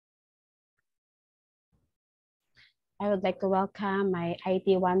I would like to welcome my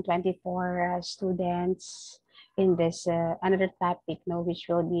IT 124 students in this another topic, which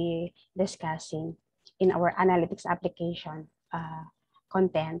we'll be discussing in our analytics application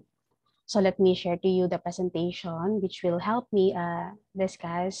content. So let me share to you the presentation, which will help me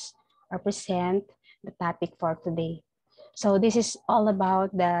discuss or present the topic for today. So this is all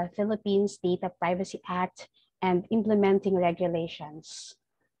about the Philippines Data Privacy Act and implementing regulations.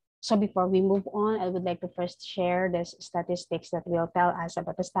 So before we move on, I would like to first share the statistics that will tell us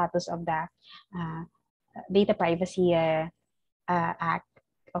about the status of the Data Privacy Act,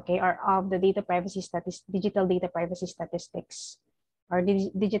 okay, or of the data privacy digital data privacy statistics, or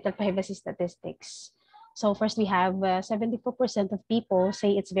digital privacy statistics. So first we have 74% of people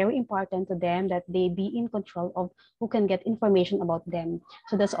say it's very important to them that they be in control of who can get information about them.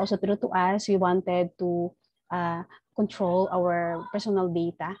 So that's also true to us. We wanted to control our personal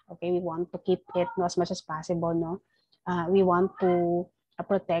data. Okay, we want to keep it as much as possible. We want to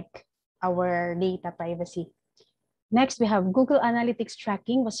protect our data privacy. Next, we have Google Analytics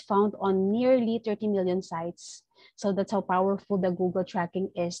tracking was found on nearly 30 million sites. So that's how powerful the Google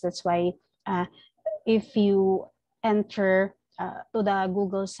tracking is. That's why if you enter to the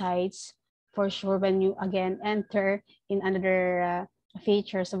Google sites, for sure, when you again enter in another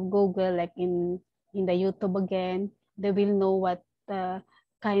features of Google, like in the YouTube again, they will know what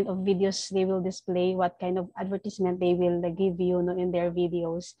kind of videos they will display, what kind of advertisement they will give you in their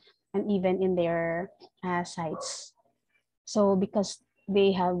videos, and even in their sites. So because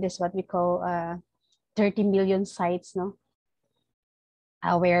they have this what we call 30 million sites,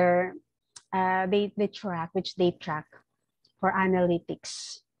 where they track for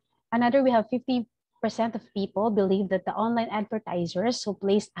analytics. Another, we have 50% of people believe that the online advertisers who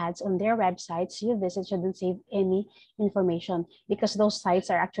place ads on their websites you visit shouldn't save any information, because those sites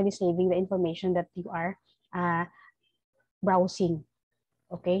are actually saving the information that you are browsing.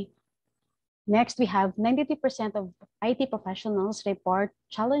 Okay. Next, we have 93% of IT professionals report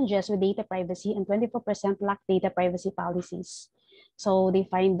challenges with data privacy, and 24% lack data privacy policies. So they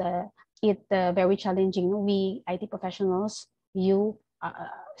find it very challenging. We IT professionals,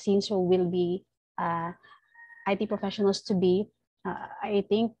 since you will be IT professionals to be, I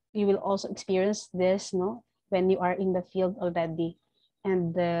think you will also experience this, when you are in the field already.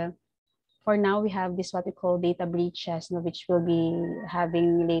 And for now, we have this what we call data breaches, which we'll be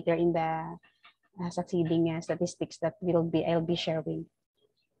having later in the succeeding statistics that I'll be sharing.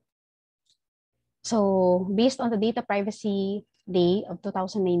 So based on the Data Privacy Day of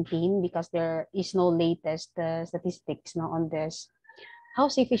 2019, because there is no latest statistics on this, how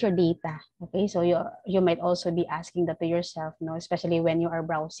safe is your data? Okay, so you might also be asking that to yourself, especially when you are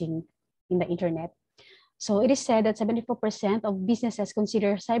browsing in the internet. So it is said that 74% of businesses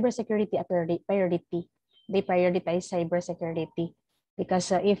consider cybersecurity a priority. They prioritize cybersecurity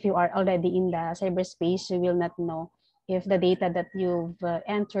because if you are already in the cyberspace, you will not know if the data that you've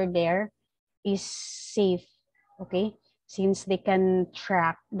entered there is safe, okay? Since they can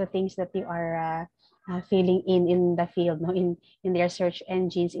track the things that you are filling in the field, in their search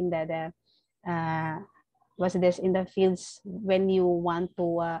engines, in the what's this, in the fields when you want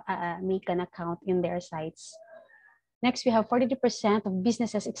to make an account in their sites. Next, we have 42% of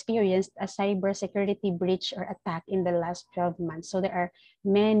businesses experienced a cybersecurity breach or attack in the last 12 months. So there are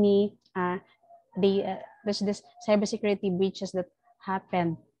many there's this cybersecurity breaches that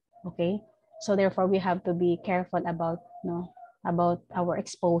happened. Okay, so therefore we have to be careful about about our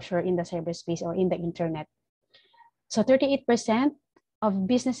exposure in the cyberspace or in the internet. So 38% of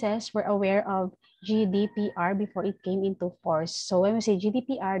businesses were aware of GDPR before it came into force. So when we say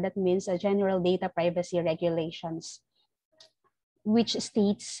GDPR, that means a General Data Privacy Regulations, which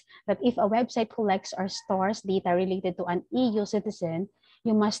states that if a website collects or stores data related to an EU citizen,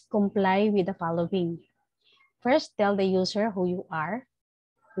 you must comply with the following. First, tell the user who you are,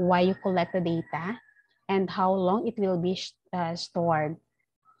 why you collect the data, and how long it will be stored.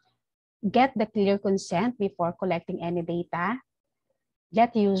 Get the clear consent before collecting any data.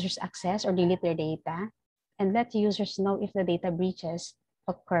 Let users access or delete their data, and let users know if the data breaches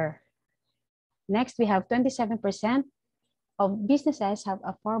occur. Next, we have 27% of businesses have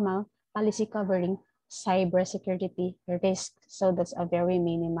a formal policy covering cybersecurity risk. So that's a very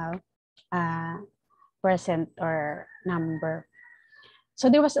minimal percent or number. So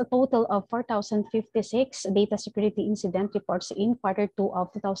there was a total of 4,056 data security incident reports in quarter 2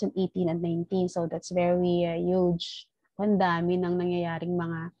 of 2018 and 19. So that's very huge. Ang dami ng nangyayaring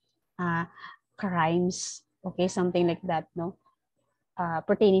mga crimes, okay, something like that,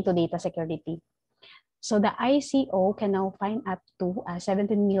 pertaining to data security. So the ICO can now fine up to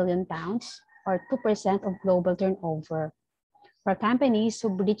 17 million pounds or 2% of global turnover for companies who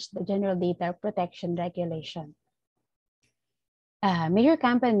breach the General Data Protection Regulation. Major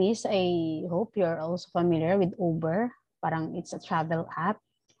companies, I hope you're also familiar with Uber, parang it's a travel app.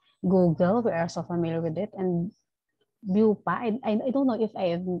 Google, we're also familiar with it, and Bupa, I don't know if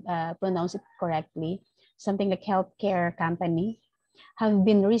I have pronounced it correctly, something like healthcare company, have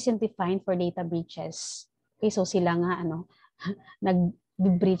been recently fined for data breaches. Okay, so sila nga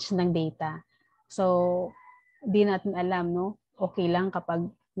nag-breach ng data. So, di natin alam, no? Okay lang kapag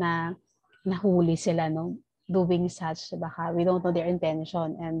nahuli sila, no? Doing such, baka we don't know their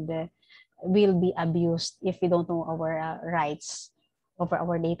intention and will be abused if we don't know our rights over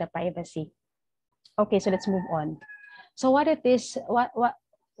our data privacy. Okay, so let's move on. So what is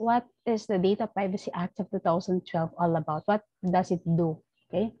the Data Privacy Act of 2012 all about? What does it do?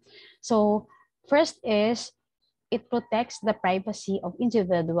 Okay, so first is it protects the privacy of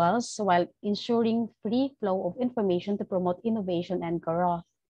individuals while ensuring free flow of information to promote innovation and growth.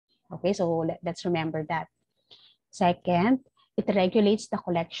 Okay, so let's remember that. Second, it regulates the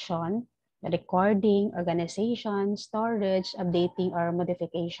collection, the recording, organization, storage, updating or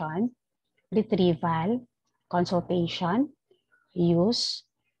modification, retrieval, consultation, use,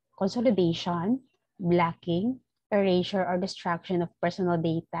 consolidation, blocking, erasure, or destruction of personal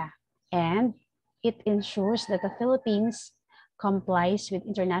data. And it ensures that the Philippines complies with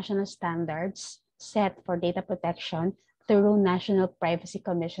international standards set for data protection through National Privacy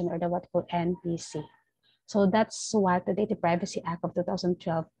Commission, or the what we call NPC. So that's what the Data Privacy Act of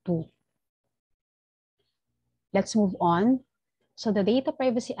 2012 do. Let's move on. So the Data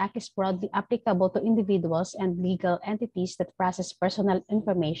Privacy Act is broadly applicable to individuals and legal entities that process personal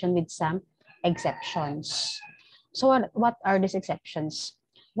information with some exceptions. So what are these exceptions?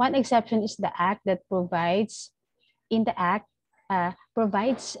 One exception is the act that provides that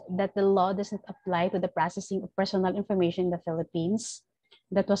the law does not apply to the processing of personal information in the Philippines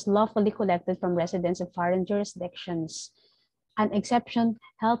that was lawfully collected from residents of foreign jurisdictions. An exception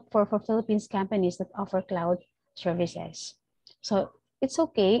held for Philippines companies that offer cloud services. So it's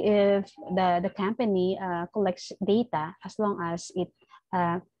okay if the company collects data as long as it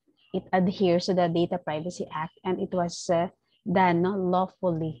adheres to the Data Privacy Act and it was done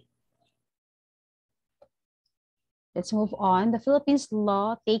lawfully. Let's move on. The Philippines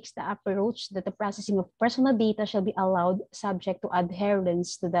law takes the approach that the processing of personal data shall be allowed subject to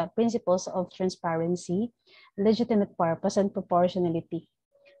adherence to the principles of transparency, legitimate purpose, and proportionality.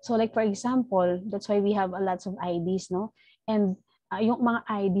 So like for example, that's why we have a lots of IDs, no? And yung mga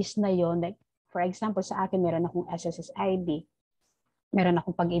IDs na yon, like for example, sa akin meron akong SSS ID, meron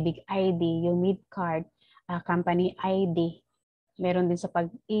akong Pag-ibig ID, yung Mid Card, company ID, meron din sa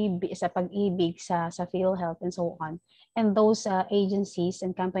Pag-ibig, sa PhilHealth, and so on. And those agencies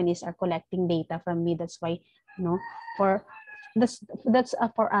and companies are collecting data from me. That's why, that's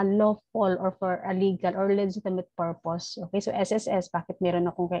for a lawful or for a legal or legitimate purpose. Okay, so SSS, bakit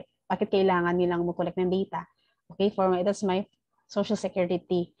kailangan nilang mag-collect ng data? Okay, that's my social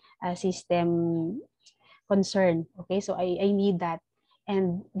security system concern. Okay, so I need that.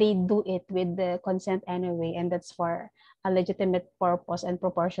 And they do it with the consent anyway, and that's for a legitimate purpose and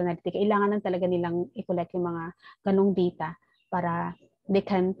proportionality. Kailangan lang talaga nilang i-collect yung mga ganong data para they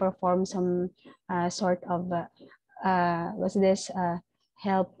can perform some sort of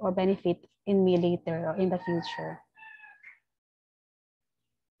help or benefit in me later or in the future.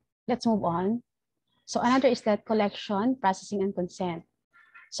 Let's move on. So another is that collection, processing, and consent.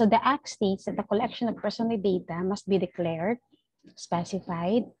 So the Act states that the collection of personal data must be declared,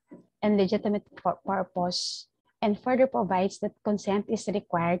 specified, and legitimate purpose, and further provides that consent is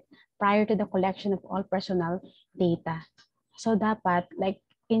required prior to the collection of all personal data. So dapat, like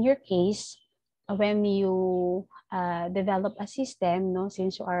in your case, when you develop a system,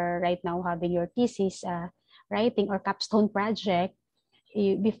 since you are right now having your thesis writing or capstone project,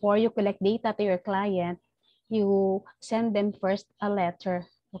 before you collect data to your client, you send them first a letter,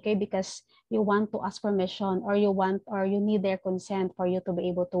 okay, because you want to ask permission or you need their consent for you to be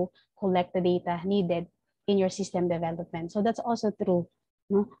able to collect the data needed in your system development. So that's also true.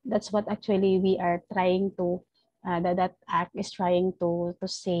 That's what actually we are trying to, that act is trying to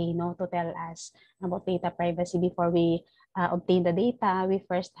say, to tell us about data privacy. Before we obtain the data, we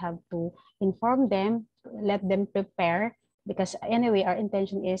first have to inform them, let them prepare, because anyway, our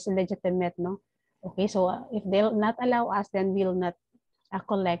intention is legitimate, Okay, so if they'll not allow us, then we'll not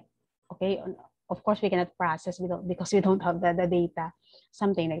collect. Okay, of course we cannot process because we don't have the data,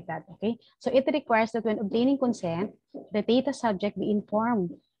 something like that. Okay, so it requires that when obtaining consent, the data subject be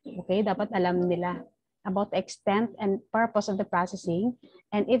informed. Okay, dapat alam nila. about the extent and purpose of the processing,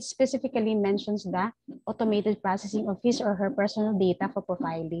 and it specifically mentions the automated processing of his or her personal data for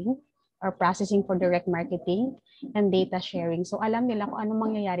profiling or processing for direct marketing and data sharing. So alam nila kung anong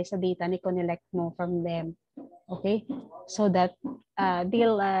mangyayari sa data ni kinolect mo from them. Okay? So that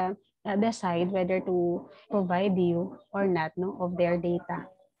they'll decide whether to provide you or not, no, of their data.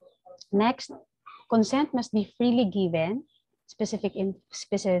 Next, consent must be freely given, specific,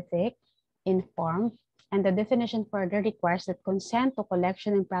 informed, and the definition further requires that consent to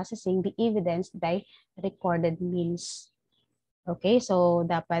collection and processing be evidenced by recorded means. Okay, so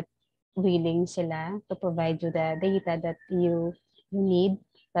dapat willing sila to provide you the data that you need,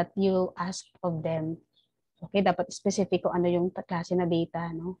 that you ask of them. Okay, dapat specific kung ano yung klase na data,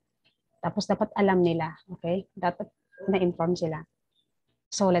 no? Tapos dapat alam nila, okay? Dapat na-inform sila.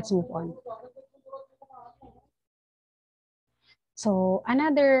 So let's move on. So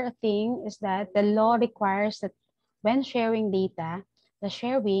another thing is that the law requires that when sharing data, the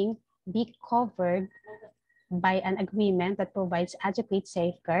sharing be covered by an agreement that provides adequate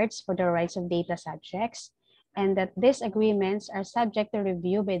safeguards for the rights of data subjects, and that these agreements are subject to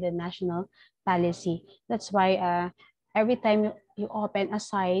review by the national policy. That's why every time you open a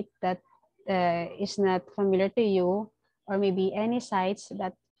site that is not familiar to you, or maybe any sites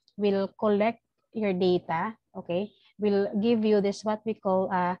that will collect your data, okay, will give you this what we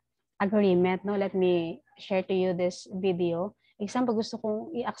call agreement. No, let me share to you this video. Example, gusto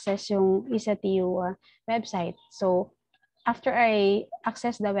kong i-access yung isa-TU website. So, after I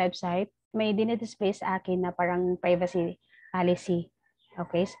access the website, may dinidisplay sa akin na parang privacy policy.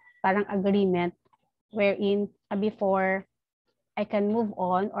 Okay? Parang agreement wherein before I can move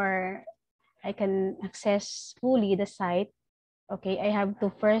on or I can access fully the site, okay, I have to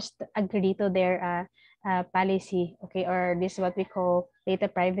first agree to their policy, okay, or this is what we call data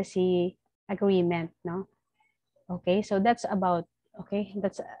privacy agreement, no? Okay, so that's about, okay,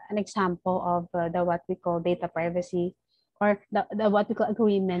 that's an example of the what we call data privacy or the what we call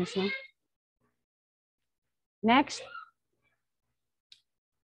agreements, no? Next.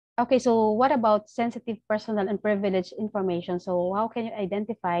 Okay, so what about sensitive personal and privileged information? So how can you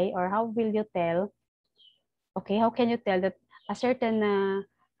identify or how will you tell, okay, how can you tell that a certain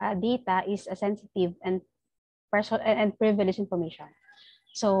data is a sensitive and personal and privileged information?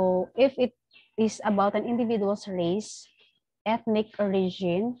 So if it is about an individual's race, ethnic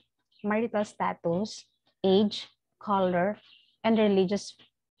origin, marital status, age, color, and religious,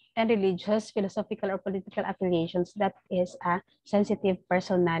 philosophical, or political affiliations, that is a sensitive,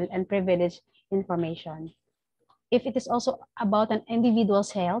 personal, and privileged information. If it is also about an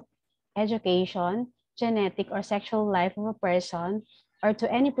individual's health, education, genetic, or sexual life of a person, or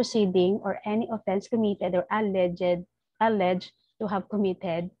to any proceeding or any offense committed or alleged to have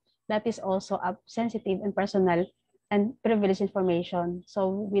committed, that is also a sensitive and personal and privileged information.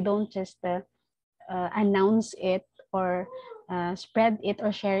 So we don't just announce it or spread it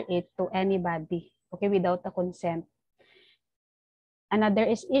or share it to anybody, okay, without the consent. Another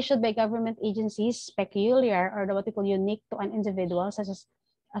is issued by government agencies, peculiar or what we call unique to an individual, such as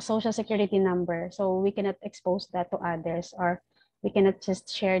a social security number. So we cannot expose that to others, or we cannot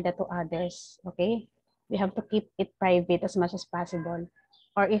just share that to others, okay? We have to keep it private as much as possible.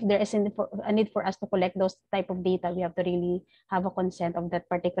 Or if there is a need for us to collect those type of data, we have to really have a consent of that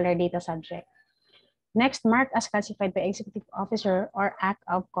particular data subject. Next, marked as classified by executive officer or act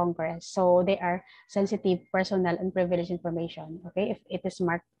of Congress. So they are sensitive, personal, and privileged information, okay, if it is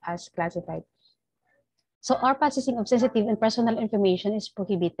marked as classified. So our processing of sensitive and personal information is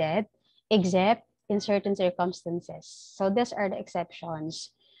prohibited except in certain circumstances. So these are the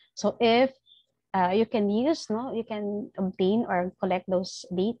exceptions. So if you can use, no, you can obtain or collect those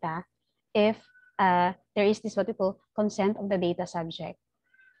data if there is this what we call consent of the data subject.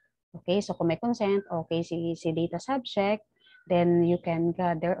 Okay, so kung may consent, okay, si data subject, then you can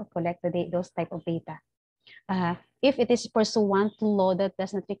gather or collect those type of data. If it is pursuant to law that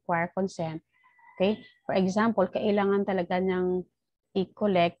does not require consent, okay, for example, kailangan talaga niyang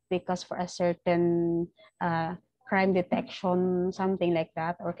i-collect because for a certain crime detection, something like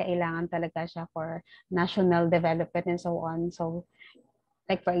that, or kailangan talaga siya for national development and so on. So,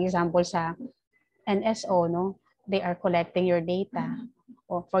 like for example, sa NSO, no, they are collecting your data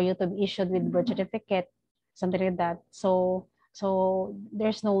or for you to be issued with birth certificate, something like that. So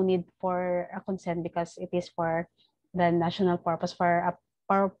there's no need for a consent because it is for the national purpose, for a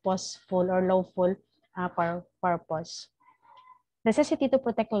purposeful or lawful purpose. Necessity to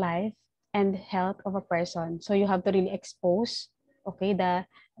protect life and health of a person. So you have to really expose, okay,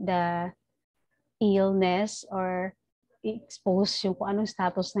 the illness or i-expose yung kung anong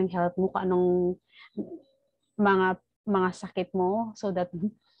status ng health mo, kung anong mga sakit mo, so that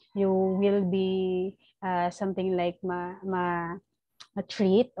you will be something like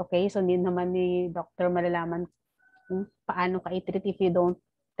ma-treat, okay? So hindi naman ni doctor malalaman kung paano ka i-treat if you don't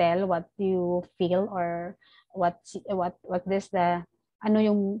tell what you feel or what this the ano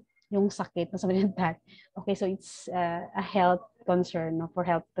yung sakit, something like that. Okay, so it's a health concern, no, for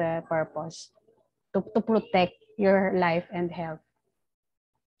health purpose to protect your life and health.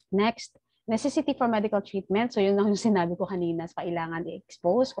 Next, necessity for medical treatment. So yun ang sinabi ko kanina, kailangan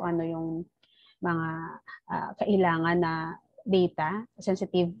i-expose kung ano yung mga kailangan na data,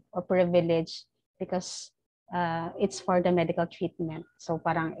 sensitive or privileged, because it's for the medical treatment. So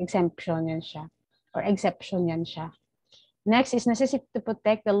parang exemption yan siya or exception yan siya. Next is necessity to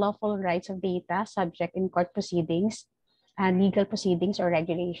protect the lawful rights of data subject in court proceedings and legal proceedings or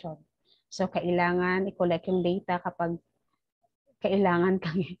regulation. So kailangan i-collect yung data kapag kailangan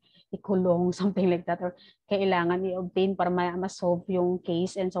kang ikulong, something like that, or kailangan i-obtain para ma-solve yung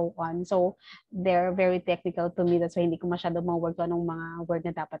case and so on. So they're very technical to me. That's why hindi ko masyado ma-word ko anong mga word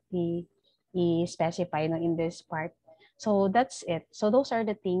na dapat i-specify no, in this part. So that's it. So those are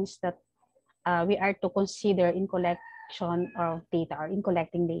the things that we are to consider in collection of data or in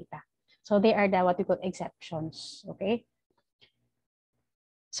collecting data. So they are the what we call exceptions, okay?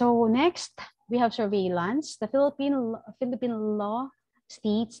 So next, we have surveillance. The Philippine law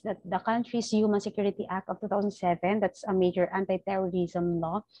states that the country's Human Security Act of 2007, that's a major anti-terrorism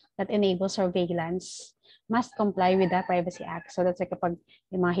law that enables surveillance, must comply with the Privacy Act. So that's like kapag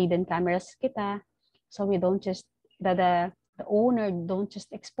yung mga hidden cameras kita, so we don't just, the owner don't just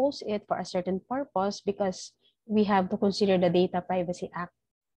expose it for a certain purpose because we have to consider the Data Privacy Act,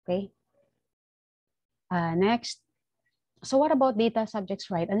 okay? Next. So what about data subjects'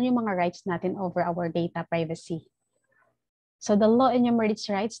 right? Ano yung mga rights natin over our data privacy? So the law enumerates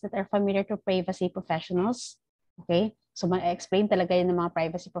rights that are familiar to privacy professionals. Okay? So ma-explain talaga yun ng mga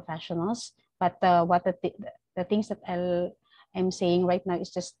privacy professionals. But what the things that I'm saying right now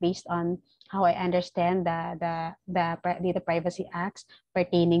is just based on how I understand the Data Privacy Acts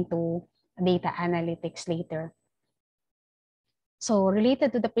pertaining to data analytics later. So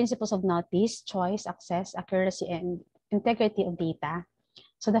related to the principles of notice, choice, access, accuracy, and integrity of data.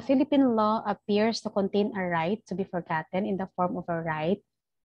 So the Philippine law appears to contain a right to be forgotten in the form of a right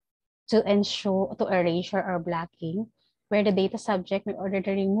to ensure to erasure or blocking, where the data subject may order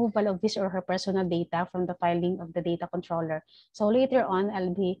the removal of his or her personal data from the filing of the data controller. So later on,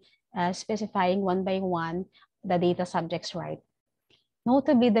 I'll be specifying one by one the data subject's right.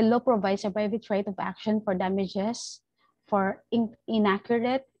 Notably, the law provides a private right of action for damages for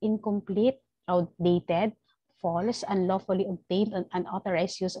inaccurate, incomplete, outdated, false, unlawfully obtained, and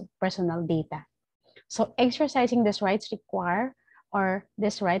unauthorized use of personal data. So exercising this rights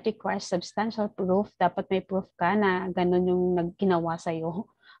this right requires substantial proof. Dapat may proof ka na ganun yung ginawa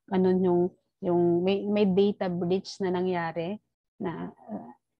sa'yo. Ganun yung may data breach na nangyari, na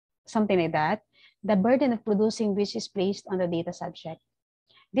something like that. The burden of producing which is placed on the data subject.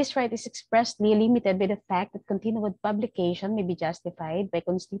 This right is expressly limited by the fact that continued publication may be justified by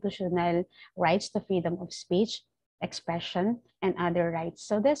constitutional rights to freedom of speech, expression, and other rights.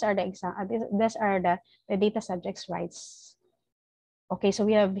 So these are the data subjects' rights. Okay, so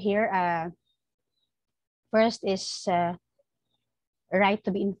we have here, first is right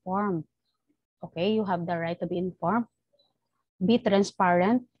to be informed. Okay, you have the right to be informed. Be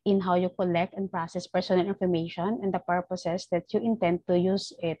transparent in how you collect and process personal information and the purposes that you intend to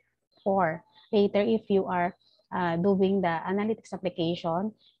use it for. Later, if you are doing the analytics application,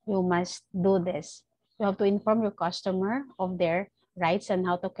 you must do this. You have to inform your customer of their rights and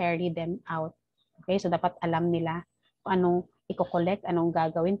how to carry them out. Okay, so dapat alam nila kung anong i-collect, anong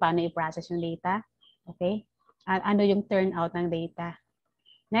gagawin, paano i-process yung data. Okay, ano yung turnout ng data.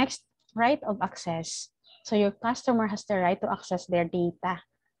 Next, right of access. So your customer has the right to access their data.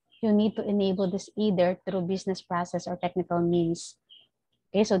 You need to enable this either through business process or technical means.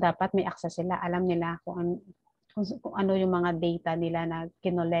 Okay, so dapat may access sila. Alam nila kung ano yung mga data nila na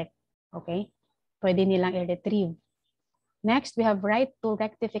kinolect. Okay, pwede nilang i-retrieve. Next, we have right to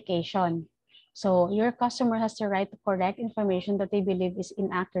rectification. So your customer has the right to correct information that they believe is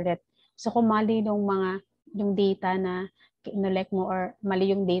inaccurate. So kung mali yung data na kinolect mo or mali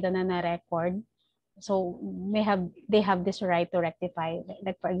yung data na na-record, so they have this right to rectify.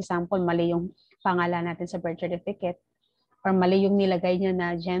 Like for example, mali yung pangalan natin sa birth certificate or mali yung nilagay niya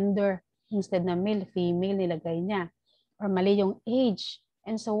na gender instead na male, female nilagay niya or mali yung age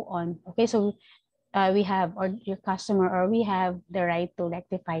and so on. Okay, so we have, or your customer, or we have the right to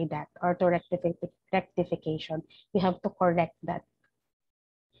rectify that, or to rectification. We have to correct that.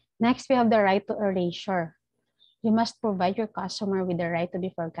 Next, we have the right to erasure. You must provide your customer with the right to be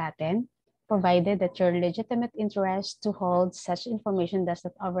forgotten, provided that your legitimate interest to hold such information does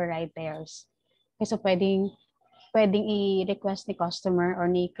not override theirs. Okay, so pwedeng i-request ni customer or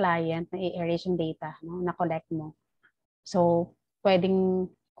ni client na i-erase yung data, no, na collect mo. So, pwedeng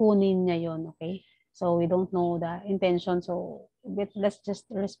kunin niya yon, okay? So, we don't know the intention. So, let's just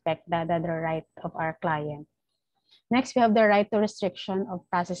respect the right of our client. Next, we have the right to restriction of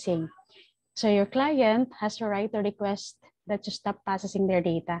processing. So, your client has the right to request that you stop processing their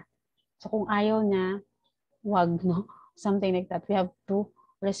data. So, kung ayaw niya, wag, no? Something like that. We have to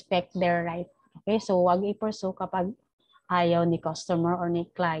respect their right. Okay? So, wag i-pursue kapag ayaw ni customer or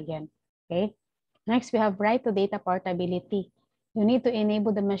ni client. Okay? Next, we have right to data portability. You need to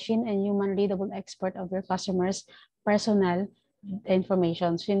enable the machine and human readable export of your customers' personal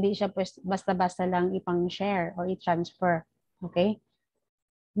information. So, hindi siya basta-basta lang ipang-share or i-transfer. Okay?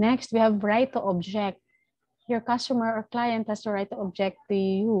 Next, we have right to object. Your customer or client has the right to object to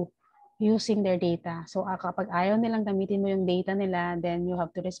you using their data. So, kapag ayaw nilang gamitin mo yung data nila, then we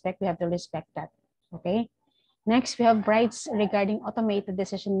have to respect that. Okay? Next, we have rights regarding automated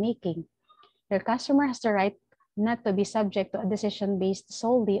decision-making. Your customer has the right not to be subject to a decision based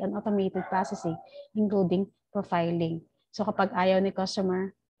solely on automated processing, including profiling. So kapag ayaw ni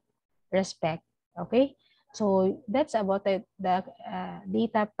customer, respect. Okay? So that's about the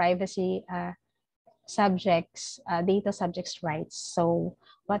data privacy data subjects rights. So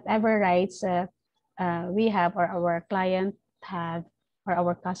whatever rights we have, or our client have, or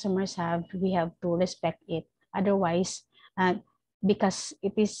our customers have, we have to respect it. Otherwise, because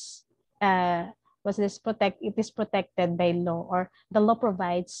it is it is protected by law, or the law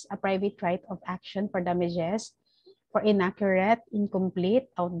provides a private right of action for damages for inaccurate, incomplete,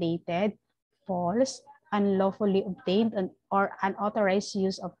 outdated, false, unlawfully obtained, or unauthorized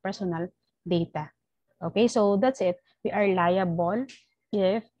use of personal data. Okay, so that's it. We are liable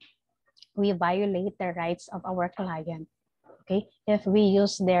if we violate the rights of our client. Okay, if we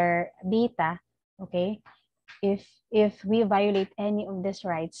use their data, okay, if we violate any of these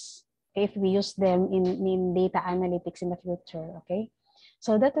rights, if we use them in data analytics in the future. Okay,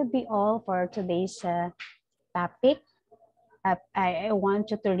 so that would be all for today's topic. I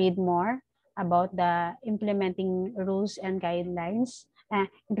want you to read more about the implementing rules and guidelines,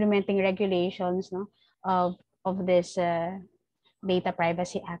 implementing regulations, no, of this Data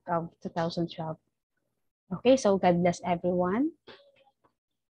Privacy Act of 2012. Okay, so God bless everyone.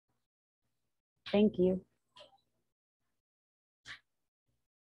 Thank you.